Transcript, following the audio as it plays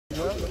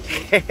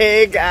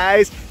Hey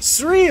guys,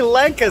 Sri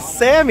Lanka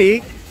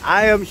Sammy.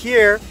 I am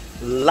here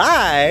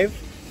live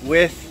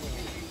with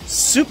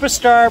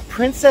superstar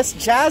Princess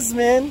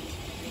Jasmine,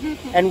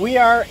 and we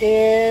are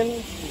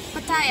in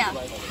Pattaya.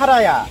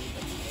 Pattaya.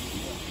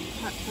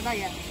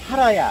 Pattaya.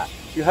 Pattaya.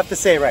 You have to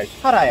say it right.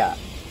 Pattaya.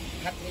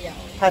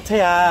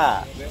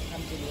 Pattaya.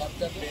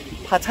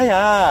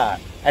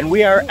 Pattaya. And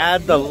we are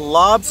at the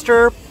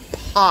Lobster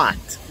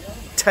Pot.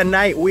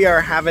 Tonight we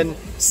are having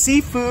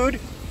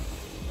seafood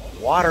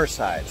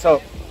waterside. So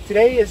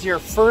today is your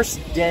first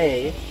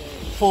day,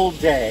 full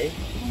day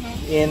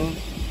in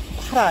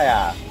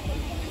Pattaya.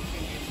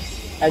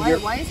 And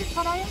why is it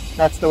Pattaya?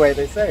 That's the way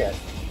they say it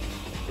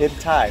in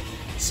Thai.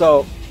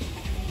 So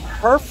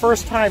her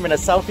first time in a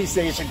Southeast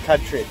Asian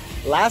country.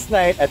 Last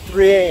night at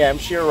 3 a.m.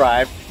 she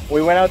arrived.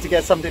 We went out to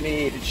get something to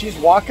eat, and she's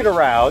walking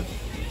around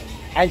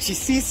and she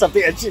sees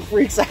something and she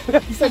freaks out.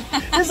 I said,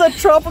 this is a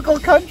tropical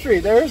country.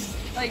 There's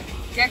like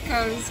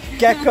geckos.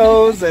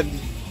 Geckos and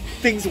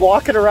things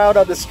walking around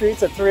on the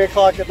streets at 3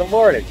 o'clock in the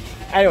morning.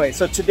 Anyway,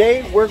 so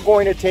today we're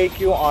going to take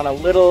you on a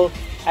little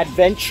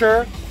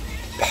adventure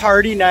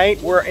party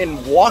night. We're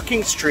in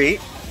Walking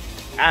Street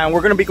and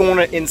we're going to be going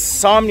to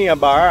Insomnia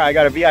Bar. I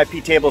got a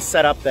VIP table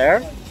set up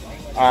there.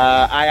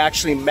 I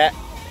actually met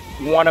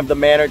one of the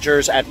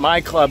managers at my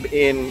club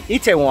in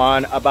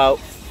Itaewon about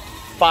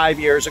 4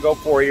 years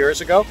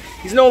ago.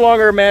 He's no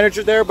longer a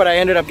manager there, but I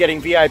ended up getting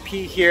VIP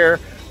here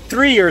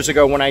 3 years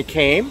ago when I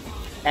came.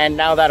 And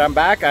now that I'm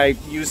back, I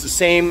use the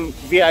same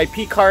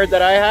VIP card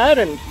that I had,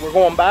 and we're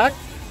going back.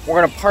 We're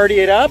gonna party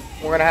it up.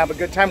 We're gonna have a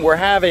good time. We're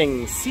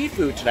having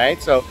seafood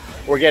tonight, so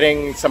we're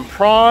getting some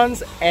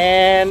prawns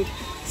and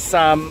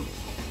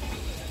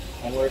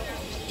we're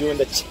doing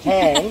the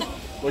chang.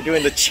 We're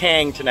doing the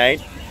chang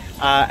tonight.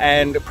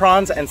 And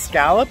prawns and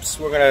scallops.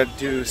 We're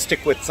gonna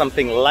stick with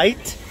something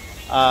light.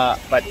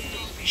 But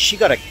she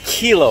got a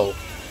kilo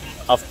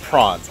of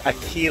prawns, a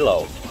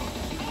kilo.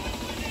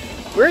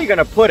 Where are you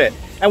gonna put it?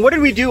 And what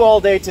did we do all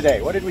day today?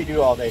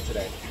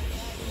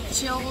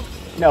 Chilled.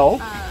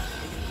 No.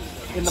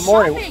 In the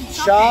morning.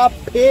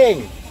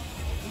 Shopping.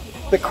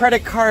 The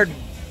credit card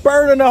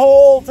burning a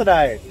hole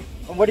tonight.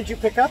 And what did you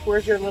pick up?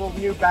 Where's your little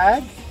new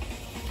bag?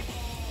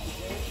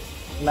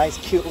 Nice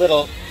cute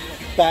little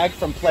bag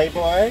from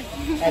Playboy.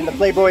 And the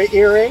Playboy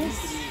earrings.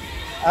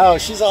 Oh,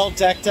 she's all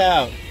decked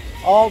out.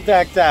 All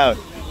decked out.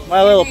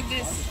 My little...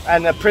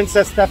 And the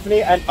Princess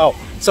Stephanie. And oh,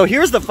 so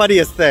here's the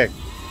funniest thing.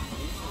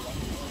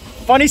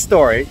 Funny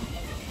story.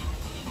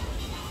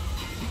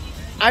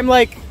 I'm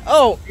like,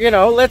 oh, you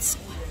know, let's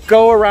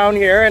go around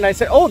here. And I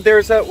said, oh,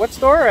 there's a, what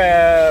store?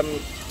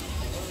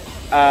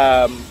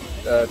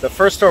 The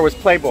first store was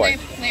Playboy.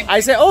 Playboy. I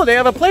said, oh, they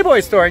have a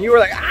Playboy store. And you were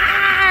like,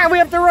 ah, we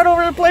have to run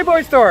over to the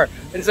Playboy store.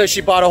 And so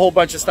she bought a whole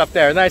bunch of stuff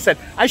there. And then I said,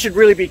 I should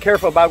really be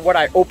careful about what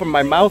I open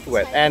my mouth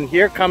with. And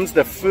here comes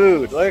the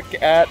food. Look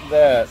at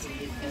this.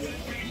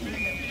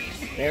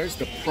 There's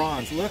the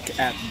prawns. Look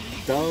at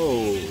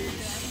those.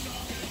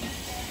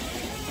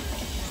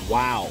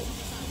 Wow,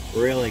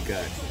 really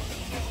good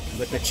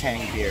with the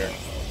Chang beer.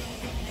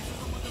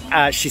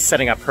 She's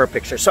setting up her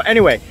picture. So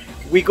anyway,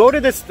 we go to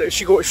this.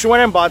 She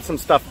went and bought some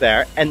stuff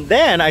there, and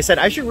then I said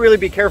I should really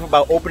be careful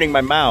about opening my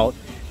mouth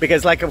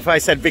because, like, if I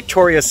said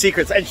Victoria's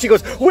Secrets, and she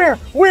goes, where?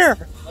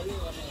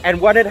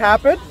 And what had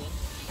happened?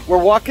 We're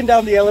walking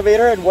down the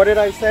elevator, and what did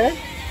I say?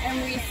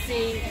 And we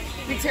see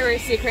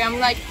Victoria's Secret. I'm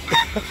like.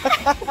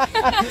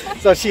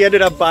 So she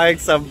ended up buying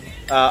some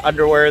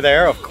underwear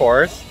there, of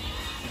course.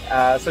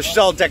 So she's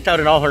all decked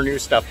out in all her new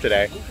stuff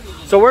today.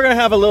 So we're gonna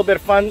have a little bit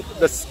of fun.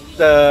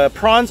 The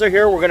prawns are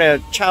here. We're gonna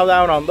chow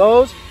down on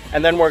those,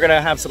 and then we're gonna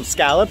have some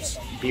scallops.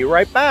 Be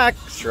right back.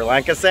 Sri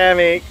Lanka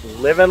Sammy,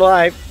 living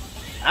life.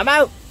 I'm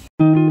out.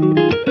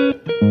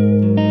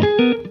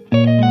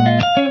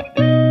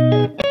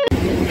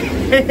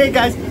 Hey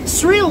guys,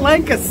 Sri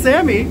Lanka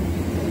Sammy,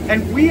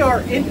 and we are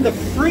in the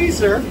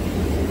freezer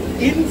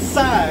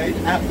inside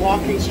at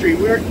Walking Street.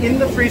 We're in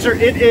the freezer.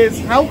 It is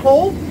how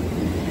cold?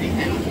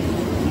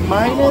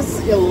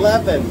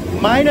 -11.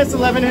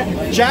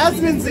 -11.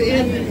 Jasmine's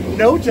in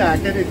no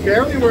jacket and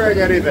barely wearing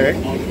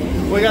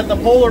anything. We got the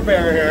polar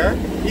bear here.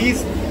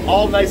 He's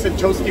all nice and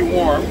toasty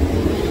warm.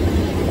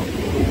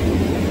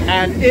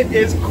 And it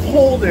is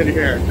cold in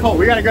here. Cold.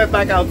 We gotta get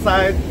back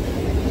outside.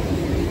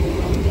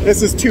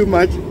 This is too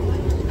much.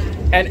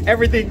 And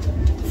everything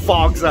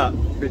fogs up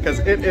because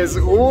it is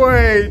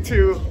way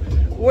too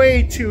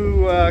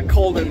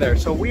cold in there.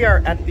 So we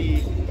are at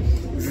the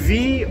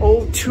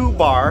VO2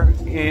 bar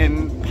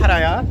in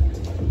Pattaya.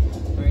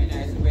 Very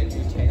nice when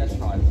you take a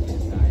shot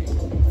inside.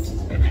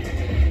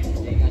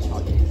 Take a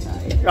shot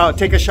inside. Oh,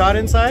 take a shot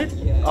inside?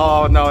 Yeah.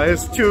 Oh no,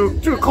 it's too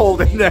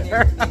cold in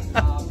there.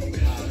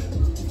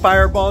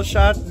 Fireball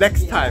shot?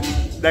 Next time.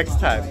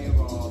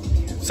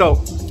 So,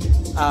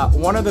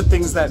 one of the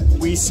things that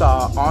we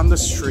saw on the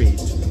street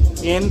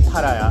in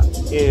Pattaya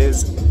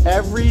is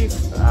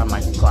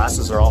my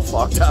glasses are all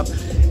fogged up.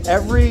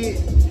 Every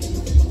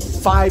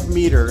 5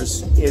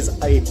 meters is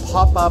a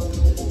pop-up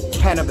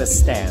cannabis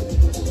stand,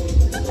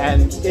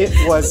 and it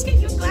was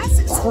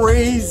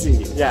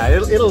crazy. Yeah,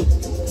 it'll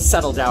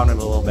settle down in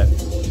a little bit.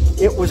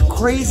 It was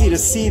crazy to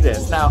see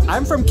this. Now,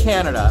 I'm from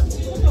Canada,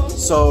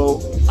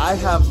 so I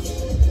have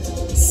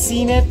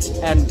seen it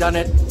and done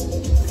it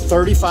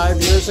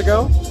 35 years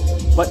ago,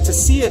 but to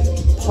see it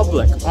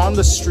public on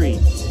the street,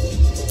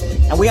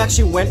 and we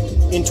actually went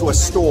into a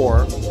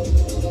store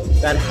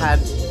that had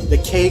the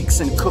cakes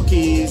and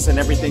cookies and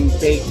everything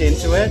baked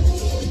into it,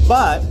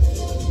 but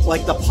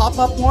like the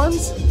pop-up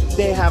ones,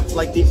 they have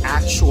like the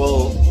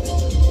actual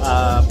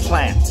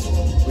plant,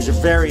 which is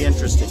very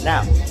interesting.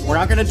 Now, we're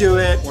not gonna do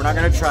it, we're not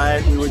gonna try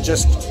it, we were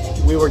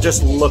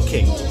just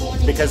looking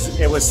because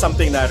it was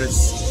something that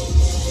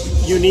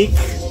is unique.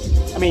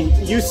 I mean,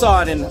 you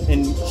saw it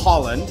in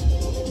Holland,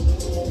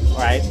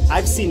 right?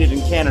 I've seen it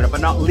in Canada, but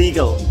not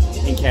legal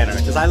in Canada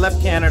because I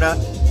left Canada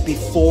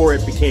before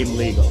it became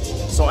legal.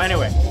 So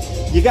anyway,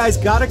 you guys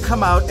gotta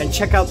come out and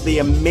check out the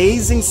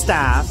amazing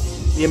staff,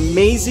 the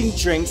amazing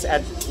drinks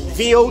at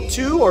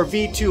VO2 or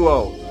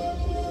V2O?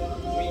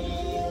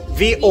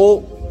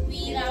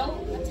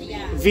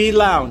 V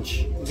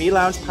Lounge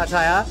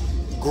Pattaya.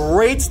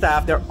 Great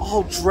staff. They're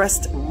all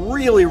dressed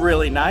really,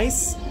 really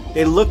nice.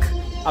 They look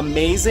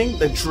amazing.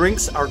 The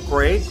drinks are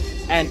great,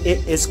 and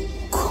it is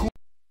cool.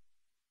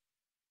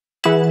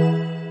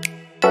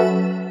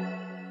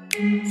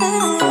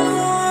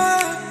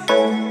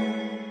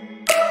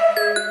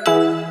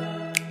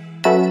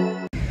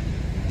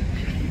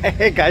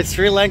 Hey guys,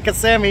 Sri Lanka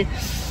Sammy.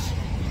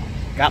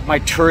 Got my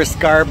tourist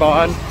garb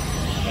on,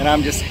 and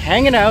I'm just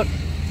hanging out at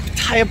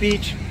Pattaya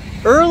Beach.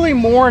 Early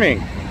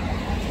morning.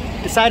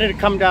 Decided to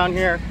come down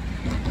here.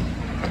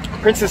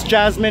 Princess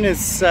Jasmine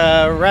is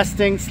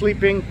resting,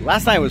 sleeping.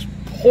 Last night was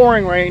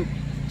pouring rain,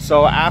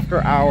 so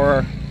after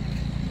our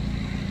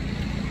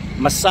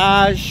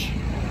massage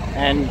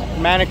and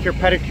manicure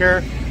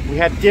pedicure, we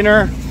had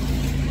dinner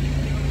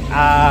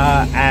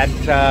at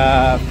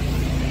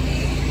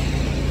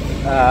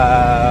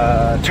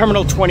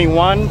Terminal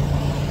 21,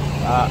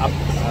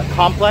 a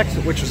complex,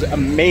 which was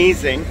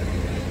amazing.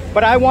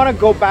 But I want to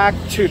go back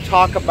to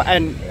talk about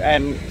and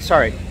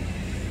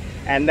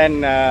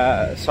then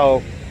so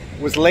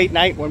it was late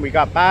night when we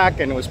got back,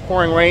 and it was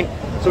pouring rain.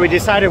 So we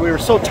decided, we were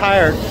so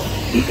tired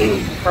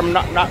from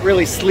not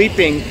really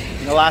sleeping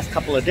in the last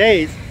couple of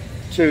days,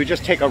 to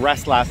just take a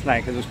rest last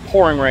night because it was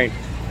pouring rain.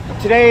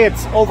 Today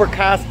it's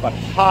overcast but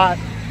hot,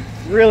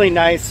 really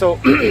nice. So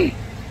I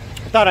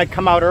thought I'd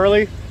come out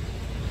early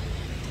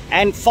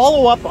and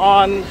follow up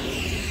on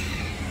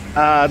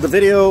the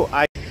video.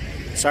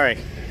 Sorry,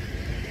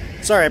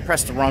 I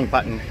pressed the wrong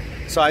button.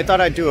 So I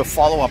thought I'd do a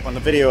follow-up on the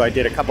video I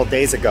did a couple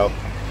days ago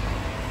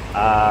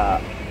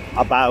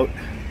about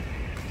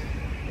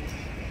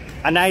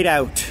a night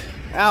out.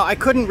 Now, I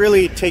couldn't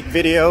really take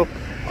video.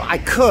 I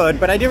could,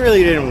 but I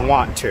didn't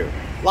want to.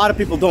 A lot of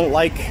people don't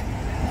like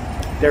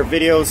their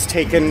videos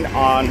taken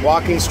on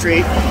walking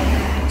street.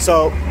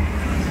 So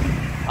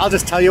I'll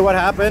just tell you what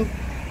happened.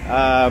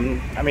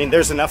 I mean,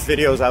 there's enough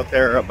videos out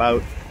there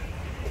about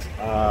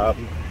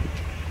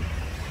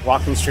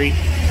walking street.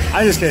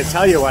 I'm just gonna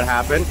tell you what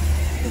happened.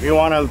 If you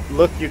want to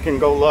look, you can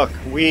go look.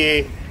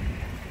 We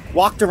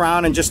walked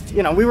around and just,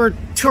 you know, we were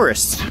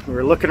tourists. We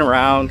were looking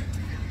around.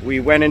 We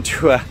went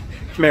into a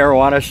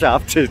marijuana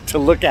shop to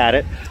look at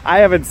it. I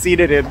haven't seen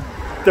it in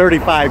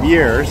 35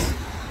 years.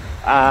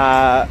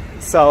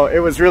 So it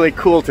was really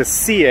cool to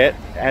see it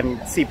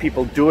and see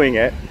people doing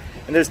it.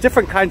 And there's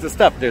different kinds of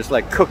stuff. There's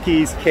like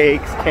cookies,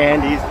 cakes,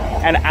 candies,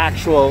 and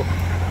actual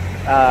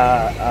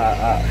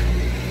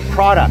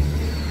product.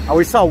 And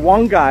we saw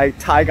one guy,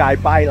 Thai guy,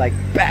 buy like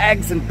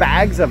bags and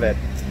bags of it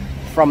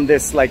from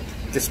this like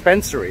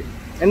dispensary.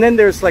 And then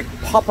there's like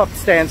pop-up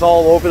stands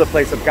all over the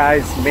place of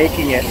guys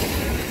making it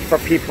for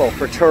people,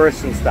 for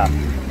tourists and stuff.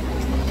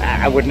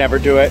 I would never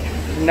do it.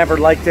 Never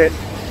liked it.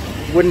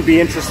 Wouldn't be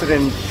interested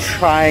in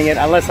trying it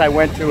unless I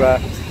went to a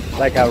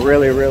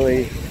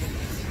really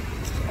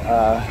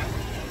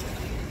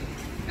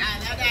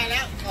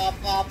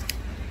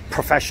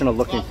professional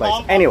looking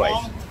place. Anyways,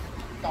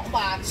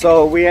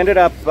 so we ended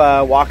up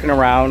walking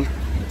around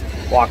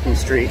Walking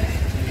Street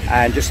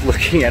and just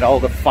looking at all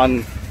the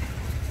fun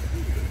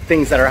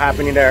things that are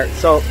happening there.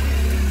 So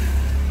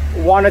she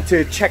wanted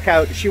to check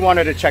out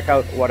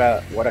what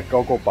a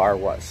go-go bar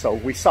was. So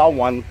we saw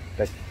one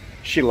that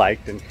she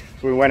liked, and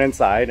so we went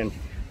inside and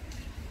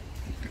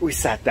we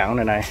sat down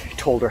and I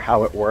told her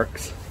how it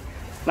works.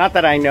 Not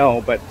that I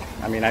know, but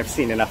I mean, I've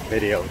seen enough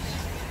videos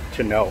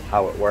to know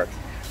how it works.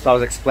 So I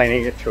was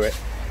explaining it to it.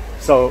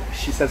 So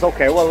she says,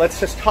 okay, well, let's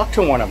just talk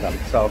to one of them.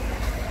 So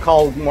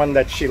called one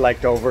that she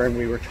liked over, and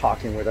we were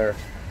talking with her.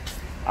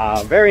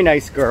 Very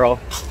nice girl.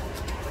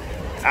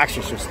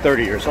 Actually, she was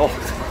 30 years old.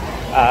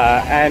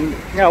 And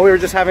you know, we were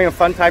just having a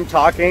fun time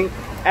talking.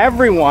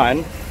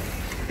 Everyone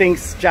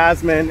thinks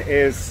Jasmine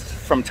is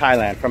from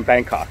Thailand, from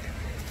Bangkok.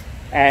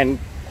 And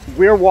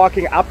we're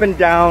walking up and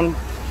down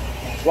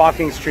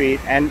Walking Street,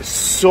 and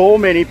so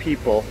many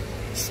people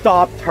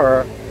stopped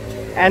her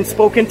and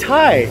spoke in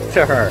Thai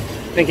to her,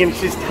 thinking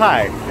she's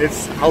Thai.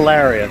 It's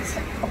hilarious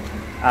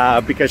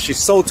because she's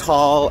so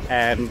tall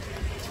and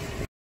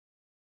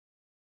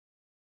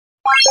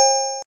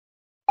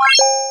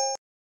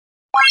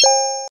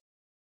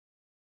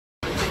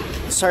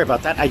sorry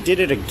about that. I did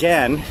it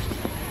again.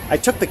 I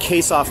took the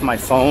case off my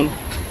phone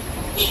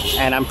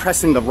and I'm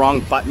pressing the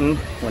wrong button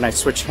when I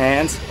switch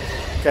hands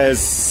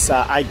because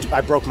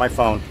I broke my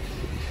phone.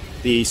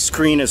 The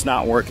screen is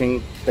not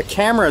working. The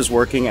camera is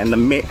working and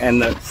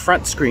the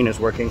front screen is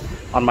working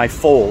on my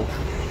Fold,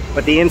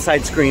 but the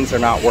inside screens are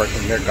not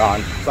working. They're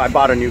gone. So I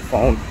bought a new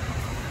phone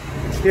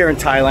here in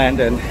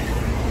Thailand and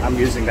I'm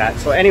using that.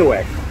 So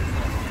anyway,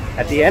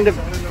 at the end of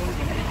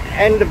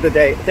the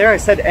day, there I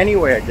said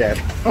anyway again.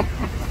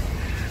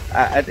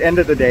 At the end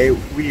of the day,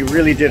 we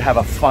really did have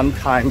a fun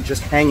time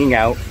just hanging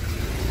out,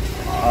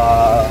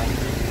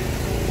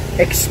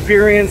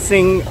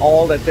 experiencing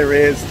all that there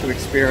is to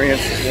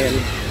experience in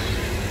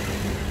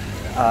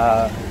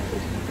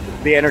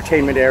the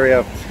entertainment area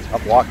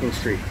of Walking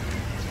Street.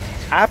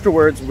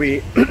 Afterwards,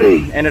 we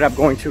ended up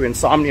going to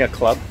Insomnia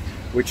Club,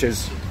 which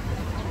is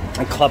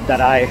a club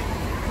that I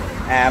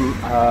am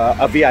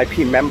a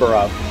VIP member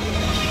of.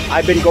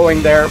 I've been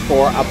going there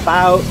for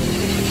about,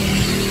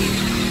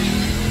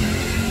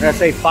 I'm gonna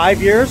say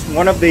 5 years.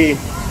 One of the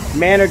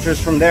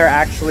managers from there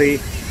actually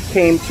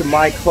came to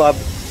my club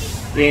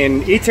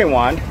in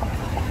Itaewon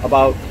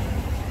about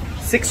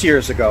 6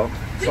 years ago.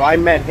 So I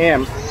met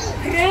him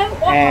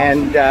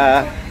and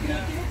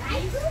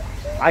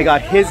I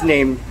got his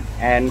name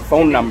and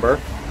phone number.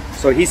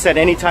 So he said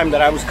anytime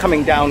that I was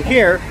coming down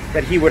here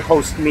that he would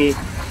host me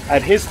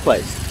at his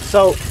place.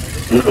 So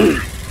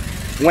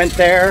went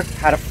there,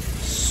 had a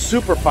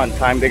super fun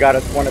time. They got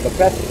us one of the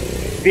best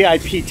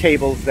VIP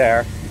tables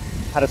there.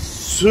 Had a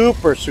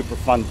super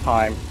fun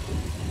time.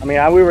 I mean,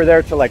 we were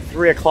there till like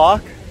 3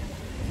 o'clock.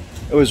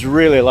 It was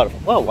really a lot of,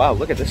 oh wow,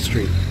 look at this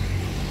street.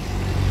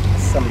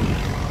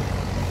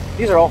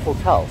 These are all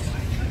hotels.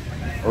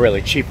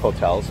 Really cheap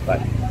hotels, but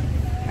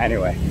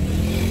anyway.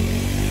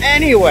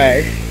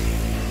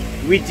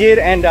 We did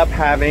end up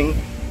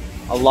having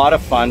a lot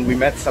of fun. We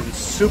met some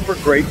super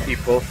great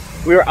people.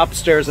 We were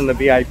upstairs in the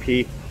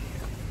VIP.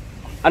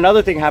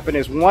 Another thing happened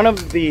is one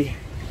of the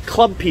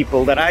club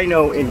people that I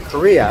know in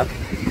Korea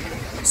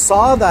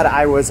saw that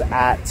I was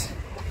at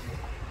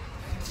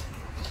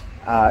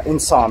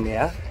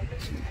Insomnia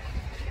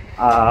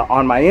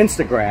on my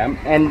Instagram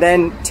and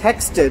then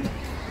texted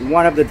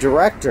one of the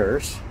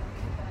directors,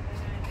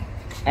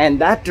 and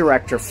that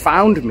director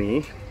found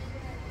me,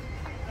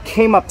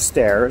 came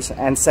upstairs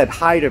and said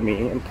hi to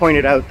me and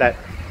pointed out that,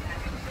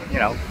 you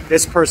know,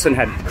 this person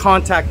had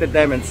contacted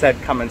them and said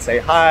come and say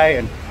hi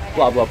and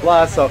blah blah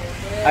blah. So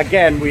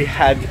again, we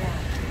had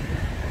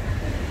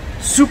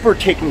super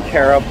taken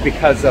care of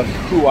because of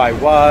who I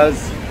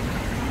was.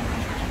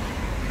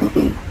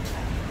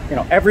 You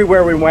know,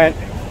 everywhere we went,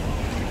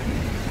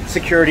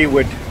 security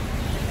would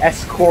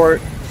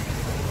escort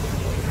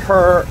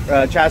her,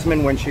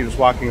 Jasmine, when she was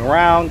walking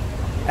around,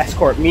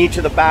 escort me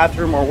to the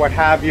bathroom or what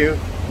have you.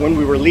 When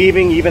we were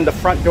leaving, even the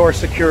front door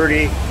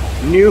security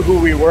knew who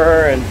we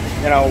were and,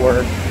 you know,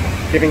 were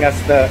giving us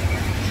the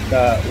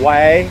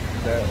way,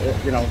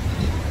 you know,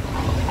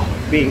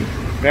 being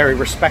very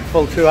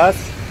respectful to us.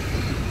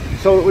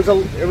 So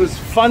it was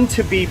fun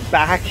to be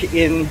back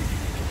in,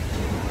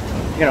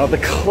 you know, the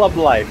club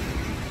life.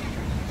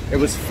 It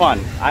was fun.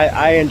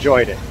 I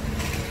enjoyed it.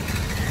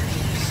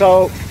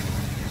 So,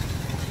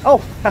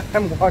 oh,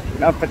 I'm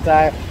walking up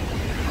Pattaya.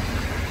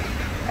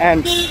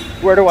 And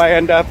where do I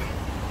end up?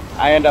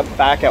 I end up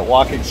back at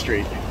Walking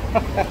Street.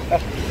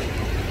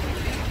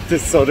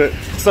 Just so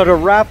to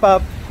wrap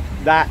up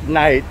that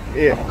night,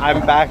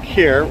 I'm back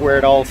here where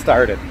it all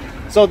started.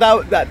 So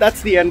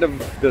that's the end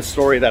of the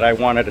story that I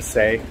wanted to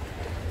say.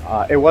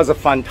 It was a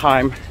fun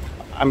time.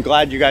 I'm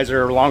glad you guys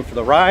are along for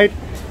the ride,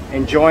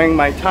 enjoying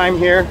my time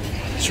here.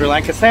 Sri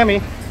Lanka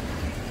Sammy,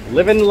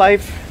 living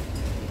life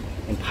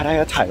in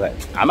Pattaya,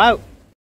 Thailand. I'm out.